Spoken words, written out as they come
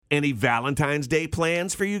Any Valentine's Day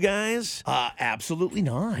plans for you guys? Absolutely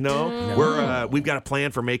not. No. We've got a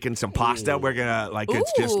plan for making some pasta. We're gonna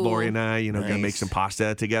it's just Lori and I, gonna make some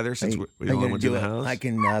pasta together since we're the only ones in the house. I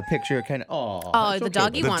can picture kind of. Oh, the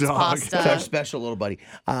doggy wants pasta. It's our special little buddy.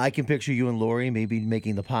 I can picture you and Lori maybe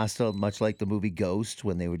making the pasta much like the movie Ghost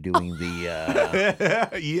when they were doing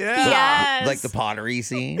Yes. like the pottery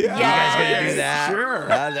scene. Yeah. You guys gonna do that? Sure.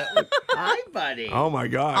 Hi, buddy. Oh my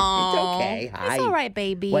God. It's okay. Hi. It's all right,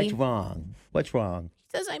 baby. What's wrong? What's wrong?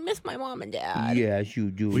 He says, I miss my mom and dad. Yes,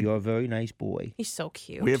 you do. You're a very nice boy. He's so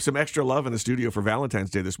cute. We have some extra love in the studio for Valentine's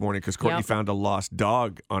Day this morning because Courtney found a lost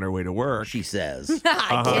dog on her way to work. She says.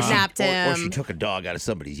 I kidnapped him. Or she took a dog out of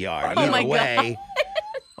somebody's yard. Oh, Either my way.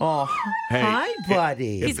 Oh, Hey, hi,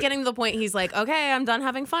 buddy. He's getting to the point, he's like, okay, I'm done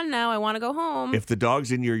having fun now. I want to go home. If the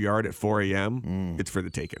dog's in your yard at 4 a.m., it's for the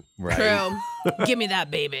taking. Right. True. Give me that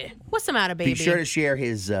baby. What's the matter, baby? Be sure to share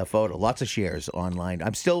his photo. Lots of shares online.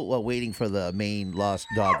 I'm still waiting for the main lost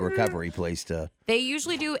dog recovery place to. They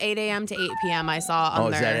usually do 8 a.m. to 8 p.m. I saw on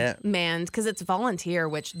their manned because it's volunteer,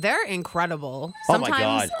 which they're incredible. Sometimes oh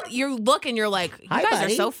my God. You look and you're like, you Hi, guys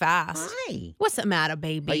buddy. are so fast. Hi. What's the matter,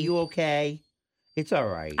 baby? Are you okay? It's all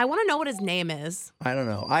right. I want to know what his name is. I don't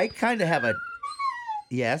know. I kind of have a.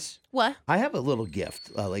 Yes. What? I have a little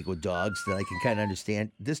gift, like with dogs, that I can kind of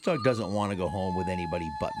understand. This dog doesn't want to go home with anybody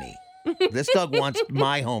but me. This dog wants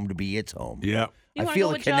my home to be its home. Yeah. You I wanna feel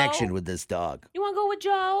go a with connection Joe? with this dog. You want to go with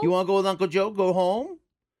Joe? You want to go with Uncle Joe? Go home?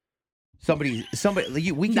 Somebody,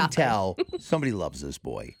 we can Nothing. tell somebody loves this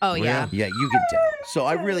boy. Oh, yeah. Yeah, you can tell. So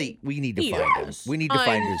we need to find him. Yes. We need to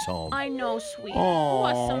find his home. I know, sweet. Aw,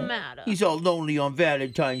 What's the matter? He's all lonely on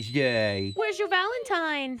Valentine's Day. Where's your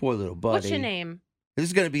Valentine? Poor little buddy. What's your name? This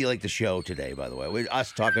is going to be like the show today, by the way. We're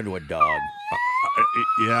us talking to a dog.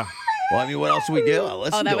 Yeah. Well, I mean, what else do we do?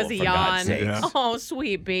 Listen Oh, that to was him, a for God's yawn. sakes. Yeah. Oh,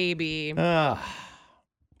 sweet baby.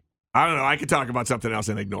 I don't know. I could talk about something else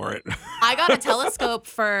and ignore it. I got a telescope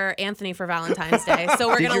for Anthony for Valentine's Day, so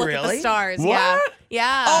we're Did gonna you look at really? the stars. What? Yeah,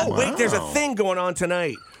 yeah. Oh, wait, there's a Wow. thing going on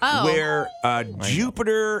tonight where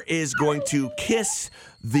Jupiter is going to kiss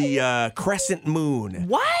the crescent moon.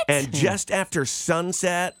 What? And just after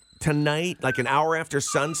sunset tonight, like an hour after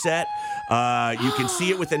sunset, you can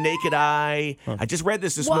see it with the naked eye. I just read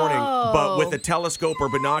this morning, but with a telescope or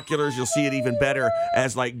binoculars, you'll see it even better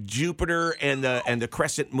as like Jupiter and the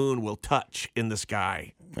crescent moon will touch in the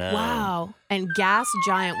sky. Wow. And gas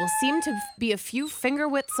giant will seem to be a few finger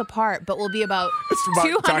widths apart, but will be about It's about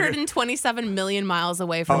 227 million miles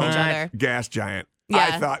away from each other. Gas giant.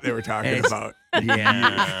 Yeah. I thought they were talking It's- about.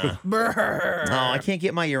 Yeah. Brr. Oh, I can't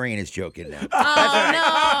get my Uranus joke in now. Oh,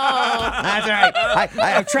 no. That's all right.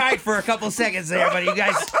 I've tried for a couple seconds there, but you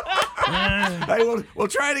guys. Hey, we'll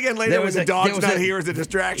try it again later There when was the a- dog's there was not a- here as a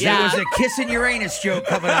distraction. There was a kissing Uranus joke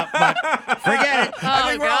coming up, but forget it. I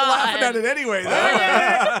think we're all laughing God. at it anyway,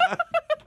 though.